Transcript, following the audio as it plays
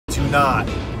not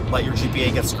let your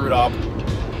GPA get screwed up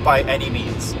by any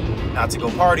means. Not to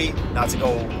go party, not to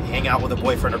go hang out with a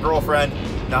boyfriend or girlfriend,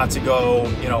 not to go,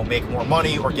 make more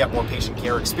money or get more patient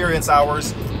care experience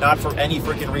hours, not for any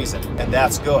freaking reason. And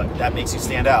that's good. That makes you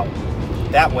stand out.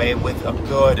 That way, with a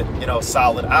good,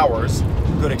 solid hours,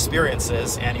 good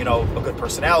experiences, and, a good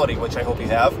personality, which I hope you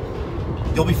have,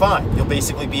 you'll be fine. You'll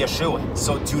basically be a shoo-in.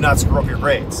 So do not screw up your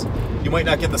grades. You might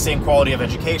not get the same quality of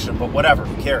education, but whatever,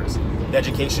 who cares? The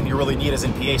education you really need is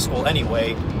in PA school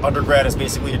anyway. Undergrad is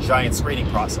basically a giant screening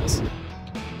process.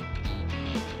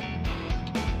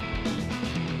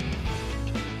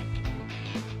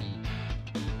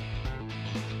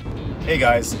 Hey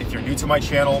guys, if you're new to my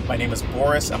channel, my name is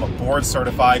Boris. I'm a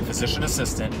board-certified physician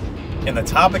assistant, and the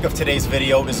topic of today's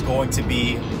video is going to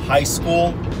be high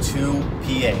school to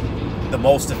PA, the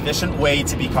most efficient way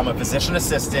to become a physician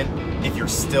assistant if you're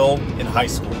still in high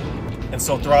school. And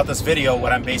so throughout this video,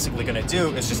 what I'm basically going to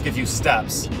do is just give you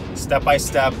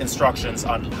step-by-step instructions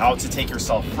on how to take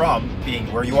yourself from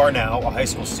being where you are now, a high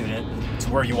school student, to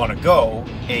where you want to go,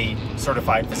 a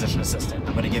certified physician assistant.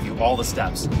 I'm going to give you all the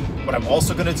steps. What I'm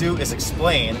also going to do is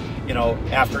explain,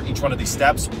 after each one of these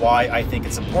steps, why I think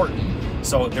it's important.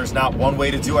 So there's not one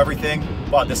way to do everything,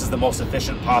 but this is the most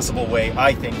efficient possible way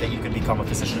I think that you can become a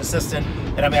physician assistant.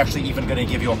 And I'm actually even going to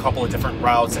give you a couple of different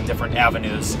routes and different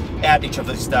avenues at each of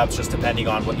these steps, just depending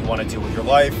on what you want to do with your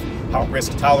life, how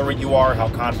risk tolerant you are, how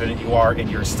confident you are in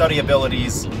your study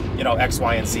abilities, X,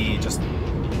 Y, and Z. Just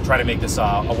try to make this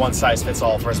a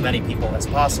one-size-fits-all for as many people as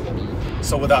possible.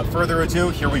 So without further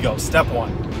ado, here we go. Step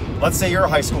one. Let's say you're a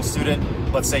high school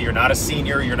student. Let's say you're not a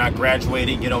senior, you're not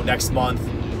graduating, next month,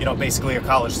 basically a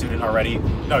college student already.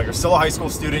 No, you're still a high school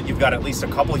student. You've got at least a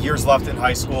couple years left in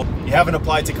high school. You haven't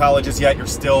applied to colleges yet. You're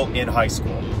still in high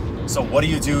school. So what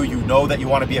do? You know that you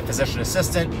want to be a physician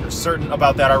assistant. You're certain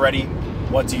about that already.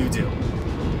 What do you do?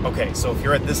 Okay, so if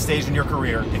you're at this stage in your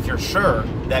career, if you're sure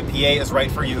that PA is right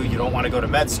for you, you don't want to go to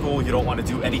med school, you don't want to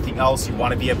do anything else, you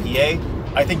want to be a PA,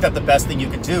 I think that the best thing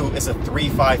you can do is a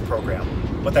 3-5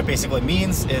 program. What that basically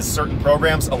means is certain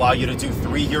programs allow you to do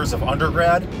 3 years of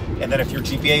undergrad, and then if your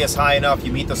GPA is high enough,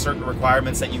 you meet the certain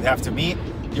requirements that you have to meet,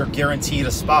 you're guaranteed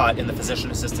a spot in the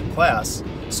physician assistant class.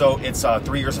 So it's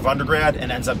 3 years of undergrad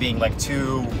and ends up being like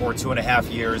 2 or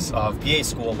 2.5 years of PA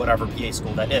school, whatever PA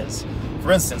school that is.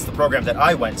 For instance, the program that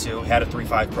I went to had a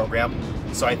 3-5 program.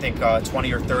 So I think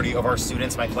 20 or 30 of our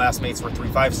students, my classmates, were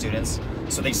 3-5 students.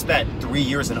 So they spent 3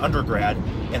 years in undergrad,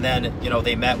 and then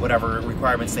they met whatever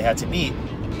requirements they had to meet,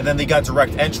 and then they got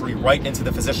direct entry right into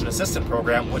the physician assistant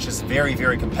program, which is very,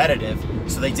 very competitive.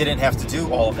 So they didn't have to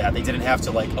do all of that. They didn't have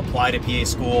to apply to PA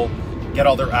school, get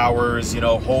all their hours,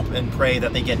 hope and pray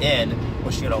that they get in,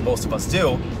 which most of us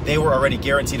do. They were already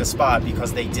guaranteed a spot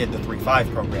because they did the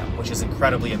 3-5 program, which is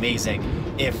incredibly amazing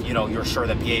if you're sure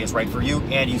that PA is right for you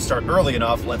and you start early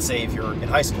enough. Let's say if you're in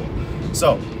high school.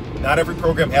 So not every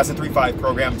program has a 3-5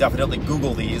 program. Definitely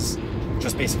Google these.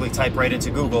 Just basically type right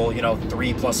into Google,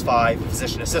 3+5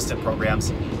 physician assistant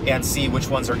programs, and see which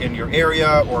ones are in your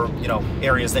area or,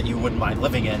 areas that you wouldn't mind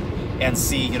living in, and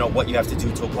see, what you have to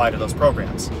do to apply to those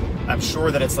programs. I'm sure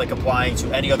that it's like applying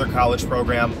to any other college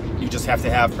program. You just have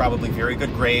to have probably very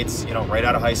good grades, right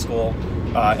out of high school,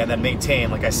 and then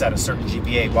maintain, like I said, a certain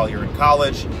GPA while you're in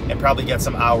college, and probably get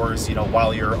some hours,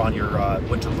 while you're on your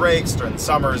winter breaks, during the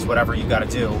summers, whatever you got to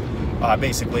do.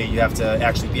 Basically, you have to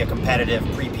actually be a competitive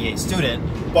pre-PA student,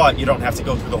 but you don't have to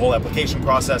go through the whole application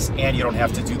process, and you don't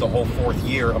have to do the whole 4th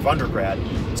year of undergrad.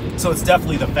 So it's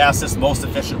definitely the fastest, most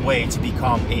efficient way to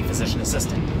become a physician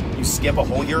assistant. You skip a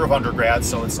whole year of undergrad,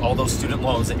 so it's all those student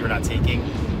loans that you're not taking,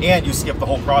 and you skip the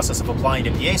whole process of applying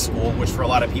to PA school, which for a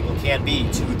lot of people can be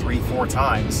 2, 3, 4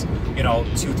 times,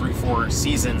 2, 3, 4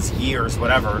 seasons, years,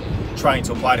 whatever, trying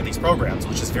to apply to these programs,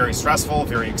 which is very stressful,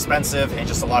 very expensive, and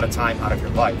just a lot of time out of your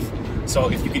life.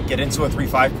 So if you could get into a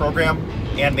 3-5 program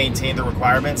and maintain the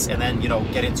requirements, and then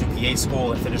get into PA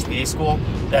school and finish PA school,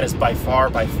 that is by far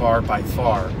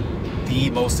the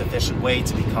most efficient way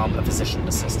to become a physician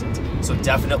assistant. So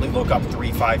definitely look up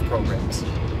 3-5 programs.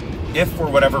 If for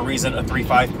whatever reason a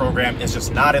 3-5 program is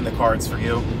just not in the cards for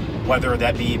you, whether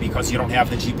that be because you don't have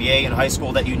the GPA in high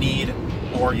school that you need,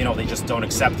 or they just don't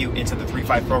accept you into the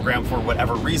 3-5 program for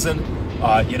whatever reason,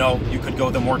 you could go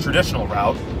the more traditional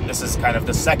route. This is kind of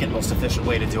the second most efficient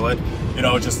way to do it.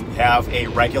 Just have a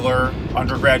regular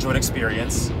undergraduate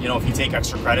experience. If you take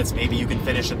extra credits, maybe you can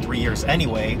finish in 3 years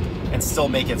anyway and still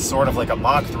make it sort of like a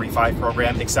mock 3-5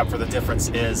 program, except for the difference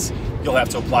is you'll have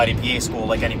to apply to PA school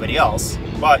like anybody else.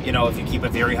 But, if you keep a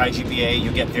very high GPA,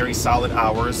 you get very solid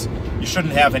hours, you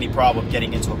shouldn't have any problem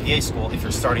getting into a PA school if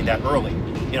you're starting that early.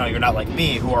 you know, you're not like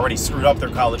me who already screwed up their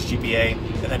college GPA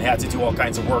and then had to do all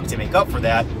kinds of work to make up for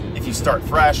that. If you start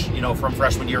fresh, you know, from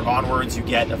freshman year onwards, you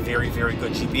get a very, very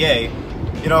good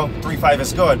GPA. You know, 3.5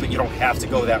 is good, but you don't have to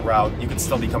go that route. You can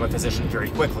still become a physician very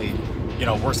quickly. You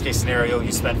know, worst case scenario,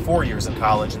 you spend 4 years in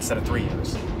college instead of 3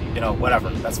 years. You know, whatever,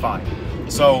 that's fine.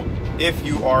 So if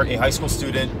you are a high school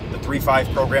student, the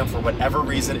 3.5 program for whatever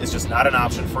reason is just not an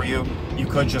option for you, you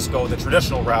could just go the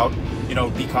traditional route, you know,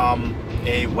 become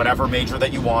a whatever major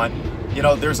that you want. You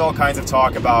know, there's all kinds of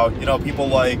talk about, you know, people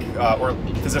like, or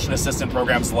physician assistant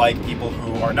programs like people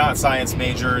who are not science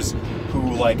majors,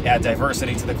 who like add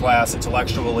diversity to the class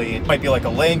intellectually. It might be like a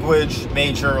language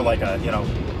major, like a, you know,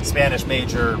 Spanish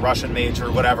major, Russian major,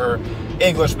 whatever,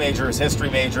 English majors, history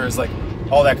majors, like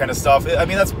all that kind of stuff. I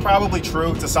mean, that's probably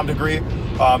true to some degree.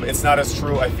 It's not as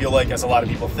true, I feel like, as a lot of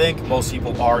people think. Most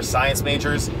people are science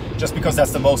majors just because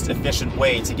that's the most efficient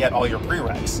way to get all your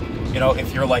prereqs. You know,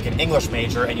 if you're like an English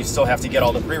major and you still have to get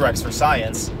all the prereqs for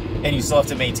science and you still have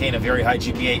to maintain a very high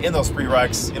GPA in those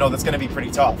prereqs, you know, that's going to be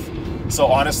pretty tough. So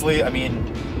honestly, I mean,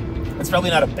 it's probably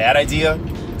not a bad idea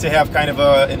to have kind of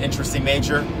an interesting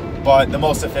major, but the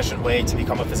most efficient way to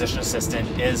become a physician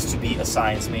assistant is to be a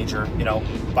science major, you know,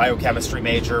 biochemistry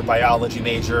major, biology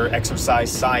major,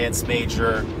 exercise science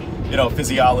major, you know,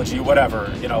 physiology,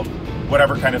 whatever, you know,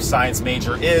 whatever kind of science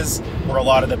major is, where a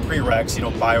lot of the prereqs, you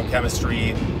know,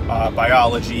 biochemistry,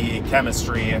 biology,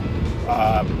 chemistry,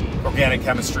 organic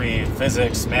chemistry,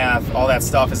 physics, math, all that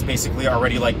stuff is basically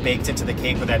already like baked into the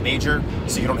cake with that major,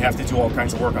 so you don't have to do all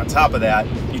kinds of work on top of that.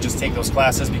 You just take those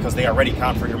classes because they already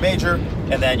count for your major,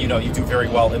 and then, you know, you do very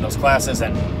well in those classes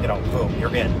and, you know, boom,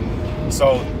 you're in.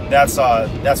 So that's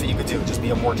what you could do. Just be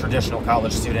a more traditional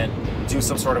college student, do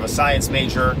some sort of a science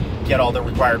major, get all the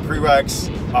required prereqs,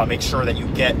 make sure that you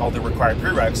get all the required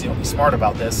prereqs, you know, be smart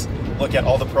about this. Look at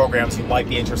all the programs you might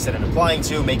be interested in applying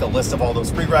to, make a list of all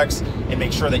those prereqs, and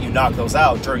make sure that you knock those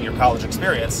out during your college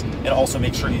experience, and also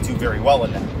make sure you do very well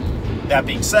in them. That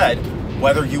being said,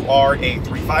 whether you are a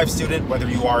 3.5 student, whether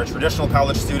you are a traditional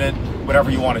college student,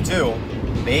 whatever you want to do,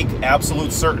 make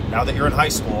absolute certain, now that you're in high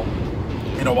school,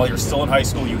 you know, while you're still in high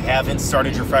school, you haven't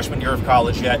started your freshman year of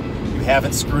college yet, you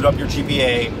haven't screwed up your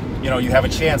GPA, you know, you have a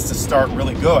chance to start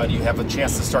really good, you have a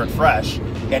chance to start fresh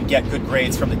and get good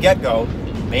grades from the get-go.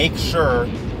 Make sure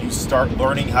you start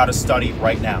learning how to study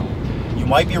right now. You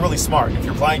might be really smart. If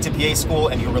you're applying to PA school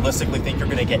and you realistically think you're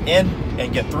going to get in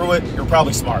and get through it, you're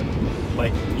probably smart.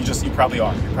 Like, you probably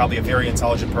are. You're probably a very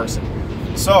intelligent person.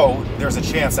 So there's a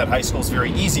chance that high school is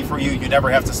very easy for you. You never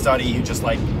have to study. You just,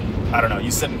 like, I don't know, you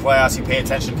sit in class, you pay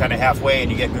attention kind of halfway, and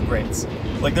you get good grades.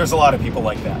 Like, there's a lot of people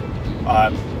like that.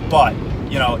 But,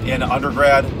 you know, in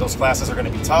undergrad, those classes are going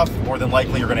to be tough. More than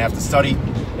likely, you're going to have to study.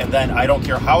 And then I don't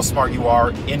care how smart you are,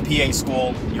 in PA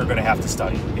school, you're going to have to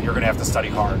study. And you're going to have to study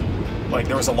hard. Like,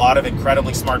 there was a lot of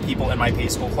incredibly smart people in my PA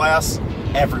school class.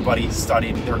 Everybody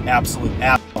studied their absolute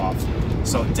ass off.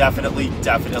 So definitely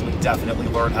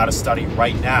learn how to study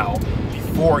right now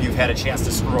before you've had a chance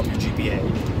to screw up your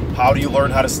GPA. How do you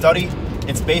learn how to study?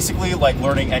 It's basically like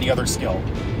learning any other skill.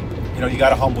 You know, you got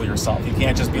to humble yourself. You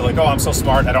can't just be like, oh, I'm so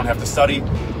smart, I don't have to study.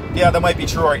 Yeah, that might be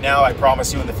true right now. I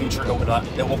promise you in the future it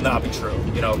will not be true.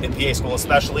 You know, in PA school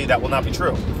especially, that will not be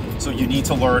true. So you need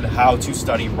to learn how to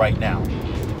study right now.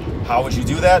 How would you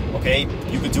do that? Okay,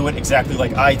 you could do it exactly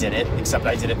like I did it, except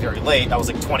I did it very late. I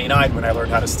was like 29 when I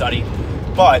learned how to study.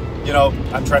 But, you know,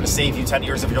 I'm trying to save you 10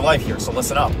 years of your life here, so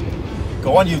listen up.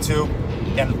 Go on YouTube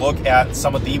and look at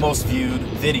some of the most viewed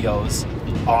videos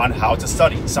on how to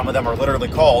study. Some of them are literally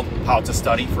called How to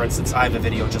Study. For instance, I have a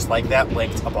video just like that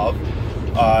linked above.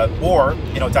 Or,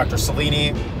 you know, Dr. Salini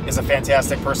is a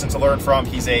fantastic person to learn from.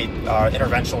 He's a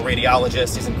interventional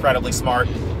radiologist. He's incredibly smart.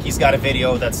 He's got a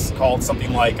video that's called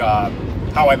something like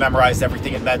How I Memorized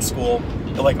Everything in Med School.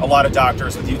 Like a lot of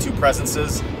doctors with YouTube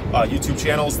presences, YouTube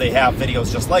channels, they have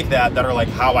videos just like that that are like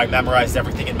how I memorized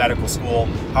everything in medical school,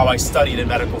 how I studied in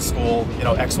medical school, you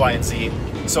know, X, Y, and Z.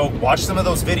 So watch some of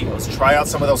those videos, try out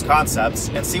some of those concepts,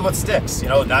 and see what sticks. You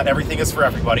know, not everything is for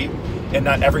everybody, and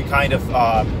not every kind of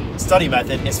study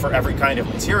method is for every kind of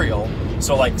material.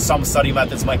 So like some study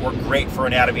methods might work great for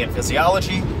anatomy and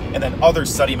physiology, and then other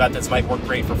study methods might work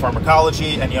great for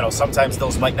pharmacology, and, you know, sometimes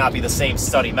those might not be the same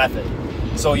study method.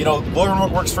 So, you know, learn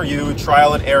what works for you,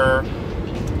 trial and error.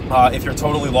 If you're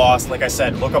totally lost, like I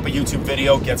said, look up a YouTube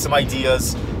video, get some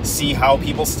ideas, see how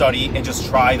people study, and just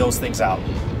try those things out.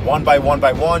 One by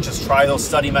one, just try those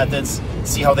study methods,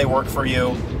 see how they work for you,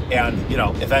 and, you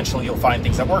know, eventually you'll find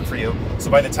things that work for you. So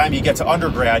by the time you get to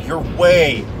undergrad, you're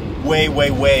way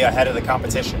ahead of the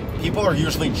competition. People are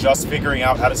usually just figuring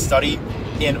out how to study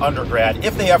in undergrad,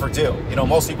 if they ever do. You know,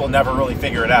 most people never really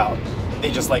figure it out.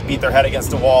 they just like beat their head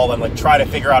against a wall and like try to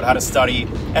figure out how to study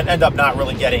and end up not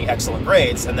really getting excellent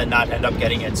grades, and then not end up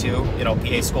getting into, you know,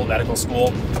 PA school, medical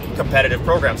school, competitive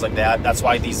programs like that. That's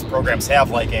why these programs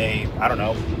have like a, I don't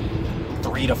know,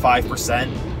 3 to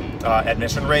 5%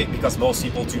 admission rate, because most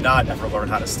people do not ever learn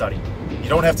how to study. You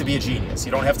don't have to be a genius.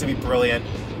 You don't have to be brilliant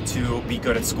to be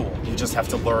good at school. You just have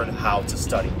to learn how to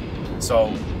study.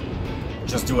 So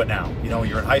just do it now. You know,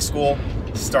 you're in high school,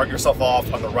 start yourself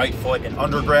off on the right foot in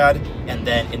undergrad, and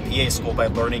then in PA school by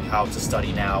learning how to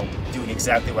study now, doing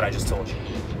exactly what I just told you.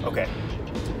 Okay,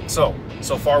 so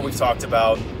far we've talked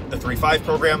about the 3-5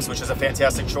 programs, which is a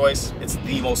fantastic choice. It's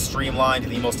the most streamlined,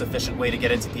 the most efficient way to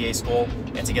get into PA school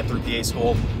and to get through PA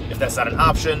school. If that's not an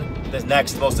option, the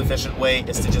next most efficient way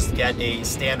is to just get a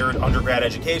standard undergrad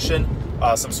education,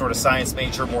 some sort of science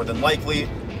major more than likely,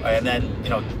 and then, you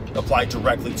know, apply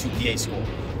directly to PA school.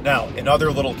 Now, another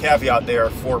little caveat there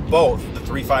for both the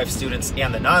 3-5 students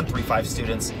and the non-3-5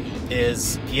 students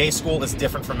is PA school is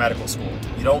different from medical school.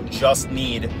 You don't just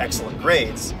need excellent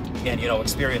grades and, you know,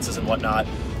 experiences and whatnot.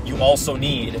 You also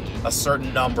need a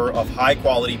certain number of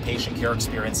high-quality patient care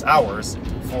experience hours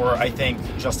for, I think,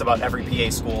 just about every PA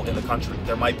school in the country.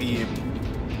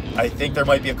 I think there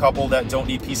might be a couple that don't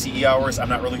need PCE hours. I'm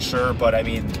not really sure, but I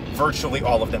mean, virtually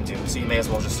all of them do. So you may as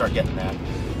well just start getting that.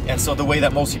 And so the way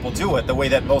that most people do it, the way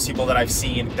that most people that I've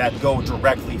seen that go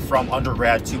directly from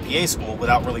undergrad to PA school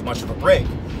without really much of a break,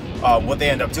 what they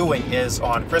end up doing is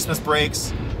on Christmas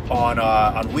breaks,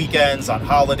 on weekends, on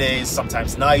holidays,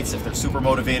 sometimes nights, if they're super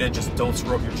motivated, just don't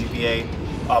screw up your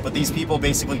GPA. But these people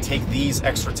basically take these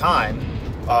extra times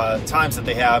that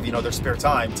they have, you know, their spare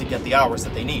time, to get the hours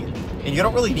that they need. And you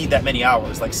don't really need that many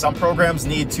hours. Like, some programs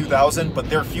need 2,000, but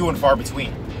they're few and far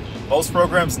between. Most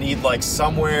programs need like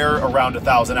somewhere around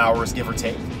 1,000 hours, give or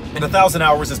take. And 1,000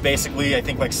 hours is basically, I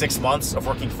think, like 6 months of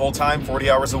working full-time, 40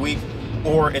 hours a week.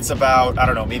 Or it's about, I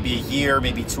don't know, maybe a year,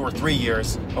 maybe 2 or 3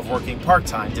 years of working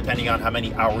part-time, depending on how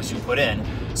many hours you put in.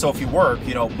 So if you work,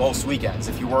 you know, most weekends,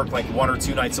 if you work like 1 or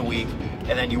 2 nights a week,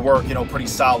 and then you work, you know, pretty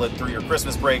solid through your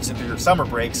Christmas breaks and through your summer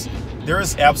breaks, there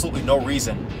is absolutely no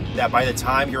reason that by the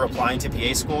time you're applying to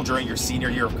PA school during your senior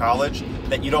year of college,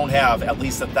 that you don't have at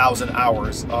least 1,000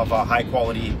 hours of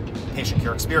high-quality patient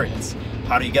care experience.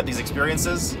 How do you get these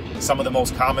experiences? Some of the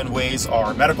most common ways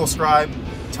are medical scribe.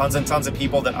 Tons and tons of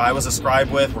people that I was a scribe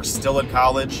with were still in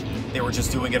college. They were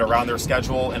just doing it around their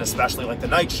schedule, and especially like the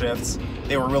night shifts,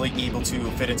 they were really able to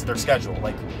fit into their schedule.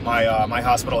 Like my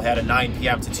hospital had a 9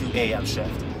 p.m. to 2 a.m.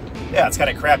 shift. Yeah, it's kind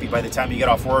of crappy. By the time you get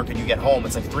off work and you get home,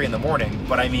 it's like 3 in the morning.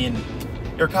 But I mean,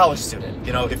 you're a college student.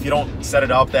 You know, if you don't set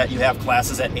it up that you have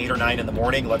classes at 8 or 9 in the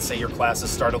morning, let's say your classes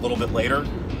start a little bit later,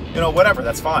 you know, whatever,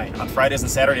 that's fine. On Fridays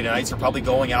and Saturday nights, you're probably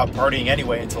going out partying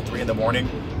anyway until 3 in the morning.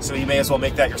 So you may as well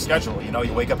make that your schedule. You know,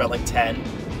 you wake up at like 10,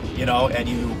 you know, and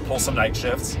you pull some night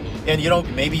shifts. And, you know,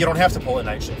 maybe you don't have to pull in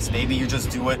night shifts. Maybe you just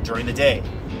do it during the day,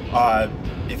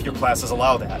 if your classes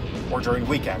allow that, or during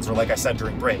weekends, or like I said,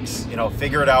 during breaks. You know,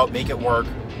 figure it out, make it work.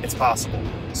 It's possible.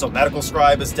 So medical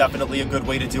scribe is definitely a good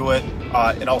way to do it.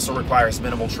 It also requires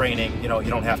minimal training. You know, you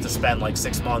don't have to spend like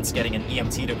 6 months getting an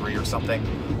EMT degree or something.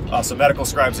 So medical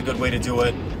scribe is a good way to do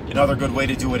it. Another good way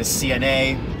to do it is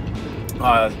CNA,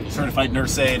 certified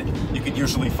nurse aid. You could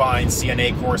usually find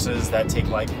CNA courses that take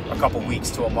like a couple weeks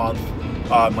to a month.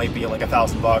 Might be like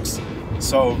 $1,000.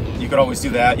 So you could always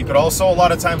do that. You could also a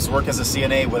lot of times work as a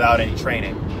CNA without any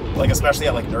training. Like especially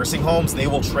at like nursing homes, they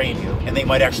will train you, and they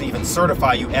might actually even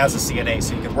certify you as a CNA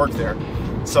so you can work there.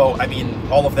 So, I mean,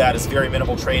 all of that is very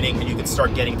minimal training, and you can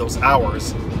start getting those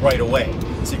hours right away.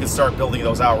 So you can start building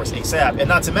those hours ASAP. And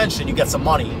not to mention, you get some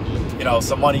money, you know,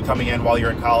 some money coming in while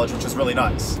you're in college, which is really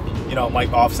nice. You know, it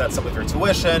might offset some of your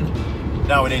tuition.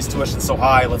 Nowadays, tuition's so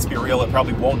high, let's be real, it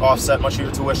probably won't offset much of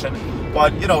your tuition.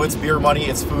 But, you know, it's beer money,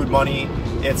 it's food money,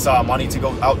 it's money to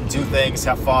go out and do things,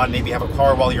 have fun, maybe have a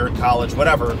car while you're in college,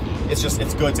 whatever.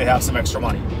 It's good to have some extra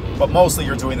money. But mostly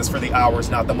you're doing this for the hours,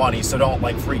 not the money, so don't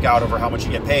like freak out over how much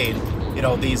you get paid. You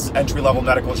know, these entry-level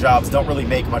medical jobs don't really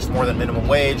make much more than minimum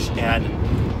wage, and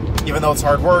even though it's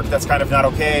hard work, that's kind of not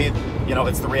okay. You know,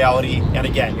 it's the reality. And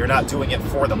again, you're not doing it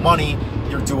for the money,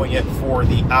 you're doing it for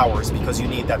the hours, because you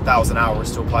need that 1,000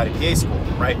 hours to apply to PA school,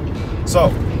 right? So,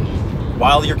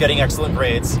 while you're getting excellent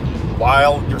grades,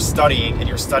 while you're studying and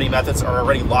your study methods are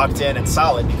already locked in and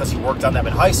solid because you worked on them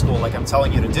in high school, like I'm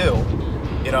telling you to do,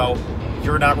 you know,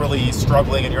 you're not really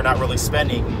struggling and you're not really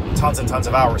spending tons and tons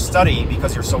of hours studying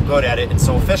because you're so good at it and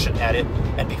so efficient at it.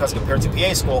 And because compared to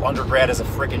PA school, undergrad is a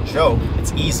freaking joke.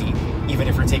 It's easy, even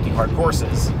if you're taking hard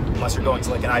courses, unless you're going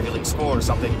to like an Ivy League school or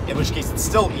something, in which case it's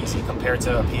still easy compared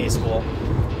to PA school.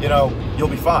 You know, you'll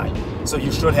be fine. So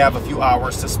you should have a few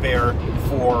hours to spare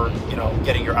for, you know,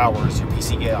 getting your hours, your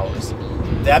PCE hours.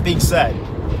 That being said,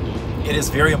 it is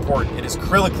very important. It is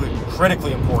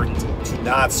critically important to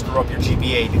not screw up your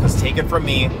GPA, because take it from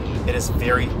me, it is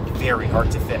very, very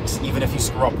hard to fix, even if you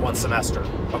screw up one semester,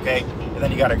 okay? And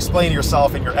then you got to explain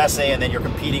yourself in your essay, and then you're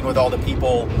competing with all the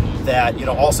people that, you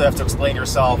know, also have to explain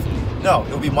yourself. No,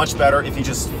 it would be much better if you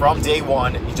just, from day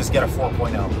one, you just get a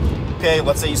 4.0. Okay,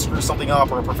 let's say you screw something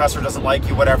up, or a professor doesn't like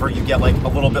you, whatever, you get like a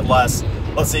little bit less.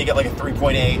 Let's say you get like a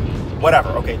 3.8, whatever.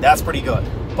 Okay, that's pretty good,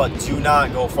 but do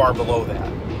not go far below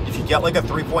that. If you get like a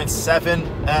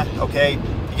 3.7, okay.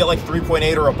 If you get like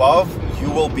 3.8 or above, you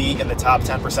will be in the top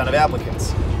 10% of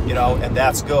applicants, you know, and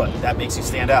that's good. That makes you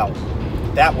stand out.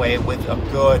 That way, with a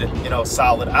good, you know,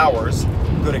 solid hours,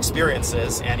 good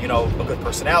experiences, and, you know, a good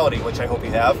personality, which I hope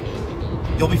you have,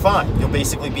 you'll be fine. You'll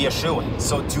basically be a shoo-in.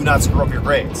 So do not screw up your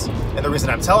grades. And the reason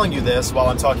I'm telling you this while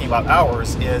I'm talking about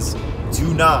hours is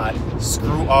do not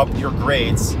screw up your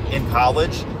grades in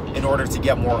college in order to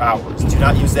get more hours. Do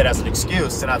not use that as an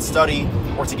excuse to not study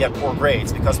or to get poor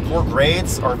grades, because poor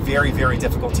grades are very, very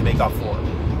difficult to make up for.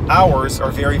 Hours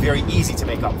are very, very easy to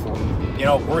make up for. You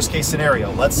know, worst case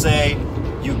scenario, let's say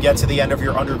you get to the end of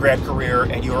your undergrad career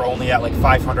and you're only at like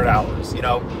 500 hours, you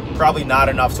know, probably not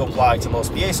enough to apply to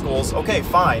most PA schools. Okay,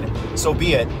 fine, so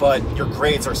be it, but your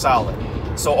grades are solid.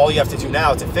 So all you have to do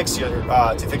now to fix your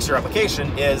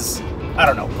application is, I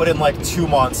don't know, put in like 2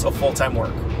 months of full-time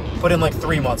work. Put in like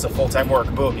 3 months of full-time work,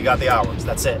 boom, you got the hours,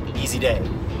 that's it, easy day.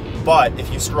 But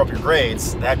if you screw up your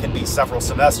grades, that can be several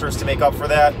semesters to make up for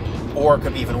that, or it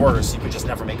could be even worse, you could just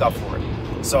never make up for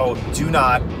it. So do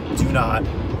not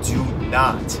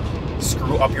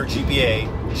screw up your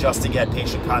GPA just to get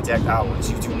patient contact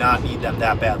hours. You do not need them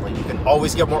that badly. You can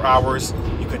always get more hours.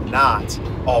 You could not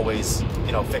always,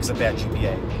 you know, fix a bad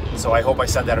GPA. So I hope I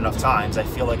said that enough times. I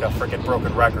feel like a freaking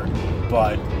broken record,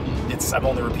 but I'm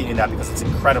only repeating that because it's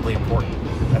incredibly important.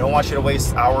 I don't want you to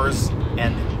waste hours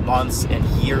and months and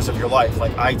years of your life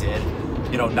like I did,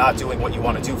 you know, not doing what you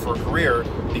want to do for a career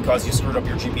because you screwed up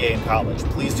your GPA in college.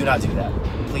 Please do not do that.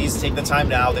 Please take the time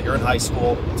now that you're in high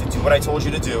school to do what I told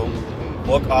you to do.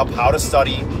 Look up how to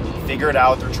study, figure it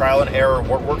out through trial and error,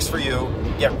 what works for you,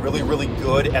 get really, really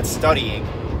good at studying,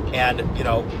 and, you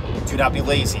know, do not be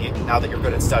lazy now that you're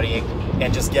good at studying,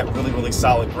 and just get really, really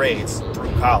solid grades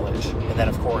through college. And then,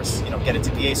 of course, you know, get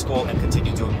into PA school and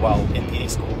continue doing well in PA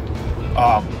school.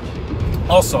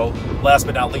 Also, last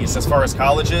but not least, as far as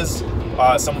colleges,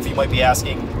 some of you might be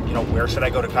asking, you know, where should I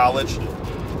go to college?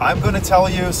 I'm going to tell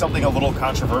you something a little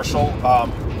controversial.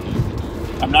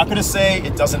 I'm not going to say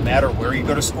it doesn't matter where you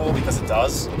go to school, because it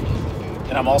does.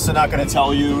 And I'm also not going to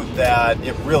tell you that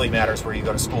it really matters where you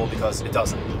go to school, because it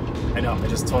doesn't. I know, I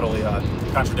just totally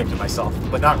contradicted myself,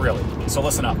 but not really. So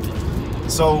listen up.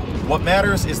 So what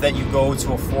matters is that you go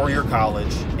to a four-year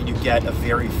college and you get a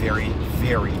very, very,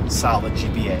 very solid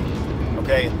GPA.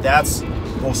 Okay, that's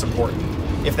most important.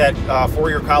 If that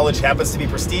four-year college happens to be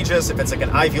prestigious, if it's like an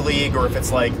Ivy League, or if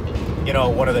it's like, you know,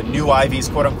 one of the new Ivies,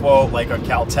 quote unquote, like a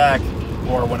Caltech,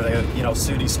 or one of the, you know,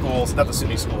 SUNY schools, not the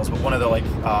SUNY schools, but one of the like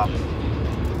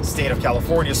state of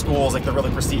California schools, like the really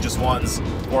prestigious ones,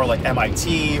 or like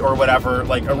MIT or whatever,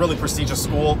 like a really prestigious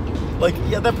school, like,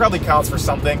 yeah, that probably counts for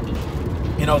something.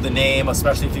 You know, the name,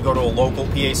 especially if you go to a local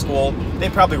PA school, they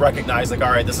probably recognize, like,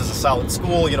 all right, this is a solid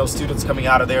school, you know, students coming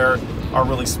out of there are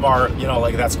really smart, you know,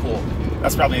 like, that's cool.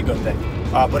 That's probably a good thing.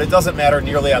 But it doesn't matter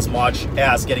nearly as much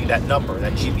as getting that number,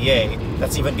 that GPA,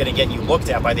 that's even going to get you looked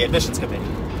at by the admissions committee.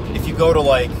 If you go to,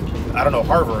 like, I don't know,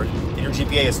 Harvard, and your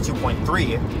GPA is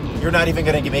 2.3, you're not even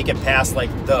going to make it past,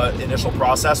 like, the initial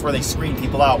process where they screen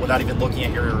people out without even looking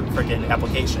at your freaking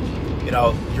application. You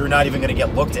know, you're not even going to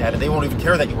get looked at, and they won't even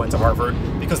care that you went to Harvard,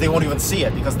 because they won't even see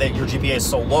it, because your GPA is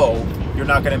so low, you're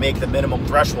not going to make the minimum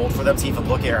threshold for them to even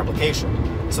look at your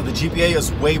application. So the GPA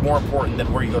is way more important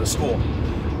than where you go to school.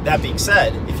 That being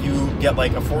said, if you get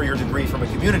like a four-year degree from a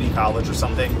community college or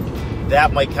something,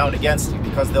 that might count against you,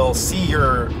 because they'll see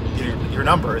your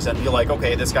numbers and be like,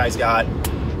 okay, this guy's got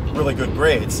really good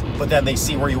grades, but then they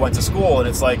see where you went to school, and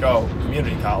it's like, oh,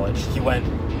 community college.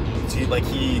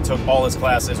 He took all his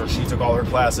classes, or she took all her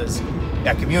classes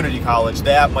at community college.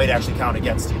 That might actually count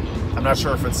against you. I'm not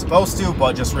sure if it's supposed to,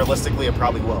 but just realistically, it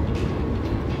probably will.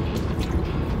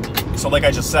 So like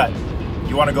I just said,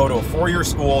 you want to go to a four-year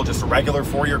school, just a regular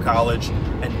four-year college,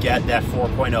 and get that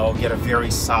 4.0, get a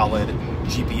very solid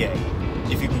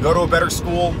GPA. If you can go to a better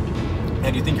school,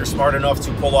 and you think you're smart enough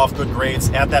to pull off good grades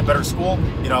at that better school,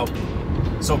 you know,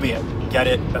 so be it. Get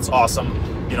it, that's awesome.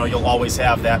 You know, you'll always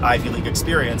have that Ivy League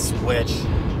experience, which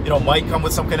you know, might come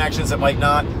with some connections, it might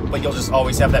not, but you'll just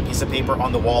always have that piece of paper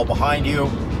on the wall behind you.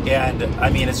 And I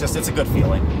mean, it's a good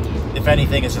feeling. If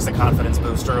anything, it's just a confidence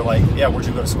booster. Like, yeah, where'd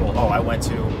you go to school? Oh, I went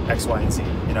to X, Y, and Z,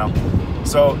 you know?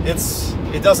 So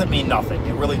it doesn't mean nothing.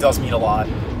 It really does mean a lot,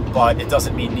 but it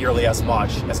doesn't mean nearly as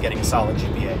much as getting a solid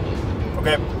GPA.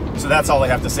 Okay, so that's all I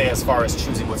have to say as far as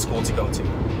choosing what school to go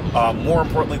to. More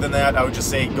importantly than that, I would just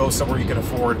say go somewhere you can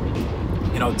afford.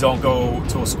 You know, don't go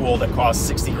to a school that costs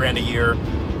 60 grand a year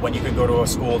when you can go to a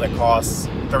school that costs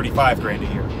 35 grand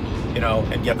a year, you know,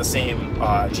 and get the same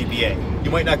GPA. You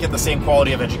might not get the same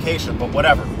quality of education, but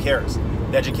whatever, who cares?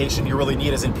 The education you really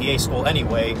need is in PA school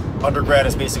anyway. Undergrad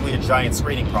is basically a giant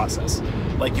screening process.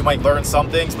 Like, you might learn some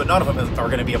things, but none of them are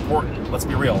going to be important. Let's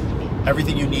be real.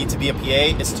 Everything you need to be a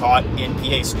PA is taught in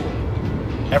PA school.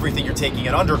 Everything you're taking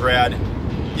in undergrad,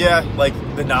 yeah, like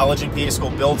the knowledge in PA school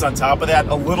builds on top of that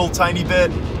a little tiny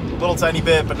bit,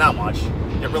 but not much.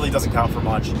 It really doesn't count for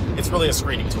much. It's really a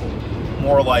screening tool.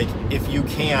 More like if you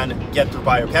can get through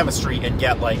biochemistry and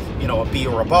get, like, you know, a B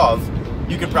or above,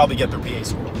 you can probably get through PA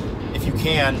school. If you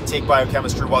can take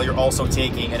biochemistry while you're also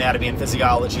taking anatomy and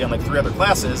physiology and like 3 other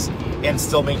classes and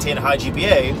still maintain a high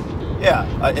GPA,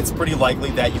 yeah, it's pretty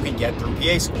likely that you can get through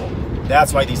PA school.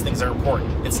 That's why these things are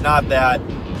important. It's not that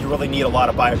you really need a lot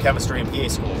of biochemistry in PA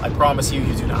school. I promise you,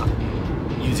 you do not.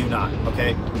 You do not,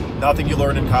 okay? Nothing you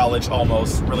learn in college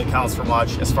almost really counts for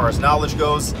much as far as knowledge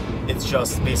goes. It's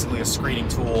just basically a screening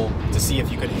tool to see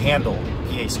if you can handle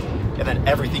PA school. And then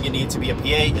everything you need to be a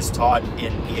PA is taught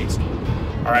in PA school.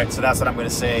 All right, so that's what I'm going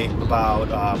to say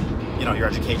about you know, your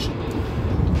education.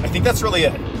 I think that's really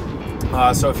it.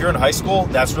 So if you're in high school,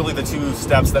 that's really the 2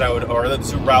 steps that I would, or the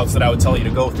 2 routes that I would tell you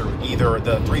to go through. Either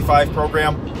the 3-5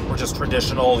 program or just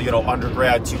traditional, you know,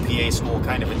 undergrad to PA school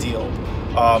kind of a deal.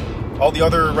 All the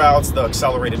other routes, the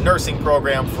accelerated nursing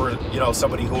program for, you know,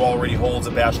 somebody who already holds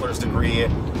a bachelor's degree,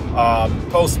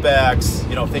 post-bacs,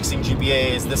 you know, fixing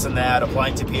GPAs, this and that,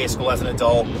 applying to PA school as an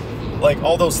adult. Like,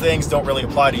 all those things don't really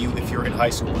apply to you if you're in high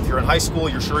school. If you're in high school,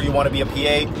 you're sure you want to be a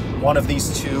PA, one of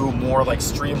these 2 more like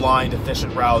streamlined,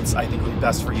 efficient routes I think would be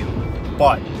best for you.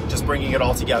 But just bringing it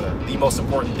all together, the most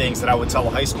important things that I would tell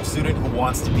a high school student who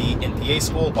wants to be in PA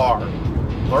school are: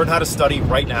 learn how to study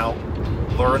right now.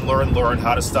 Learn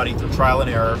how to study through trial and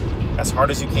error. As hard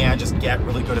as you can, just get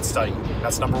really good at studying.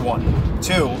 That's number 1.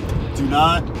 2, do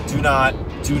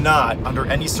not, under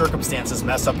any circumstances,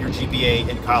 mess up your GPA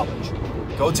in college.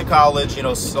 Go to college, you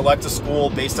know, select a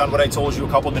school based on what I told you a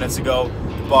couple minutes ago,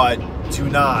 but do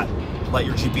not let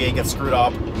your GPA get screwed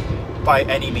up by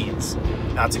any means.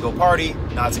 Not to go party,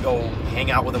 not to go hang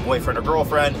out with a boyfriend or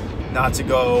girlfriend, not to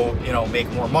go, you know, make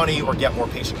more money or get more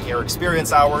patient care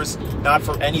experience hours, not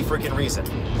for any freaking reason.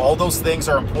 All those things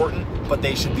are important, but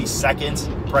they should be second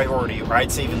priority, or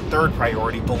I'd say even third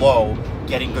priority below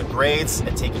getting good grades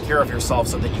and taking care of yourself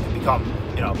so that you can become,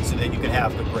 you know, so that you can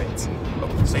have good grades.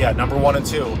 Okay, so yeah, number 1 and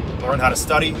 2, learn how to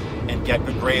study and get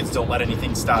good grades. Don't let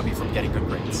anything stop you from getting good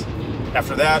grades.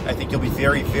 After that, I think you'll be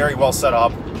very, very well set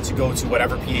up to go to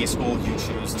whatever PA school you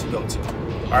choose to go to.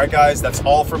 All right, guys, that's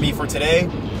all for me for today.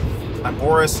 I'm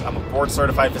Boris. I'm a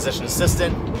board-certified physician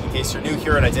assistant, in case you're new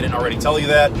here and I didn't already tell you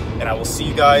that, and I will see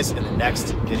you guys in the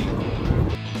next video.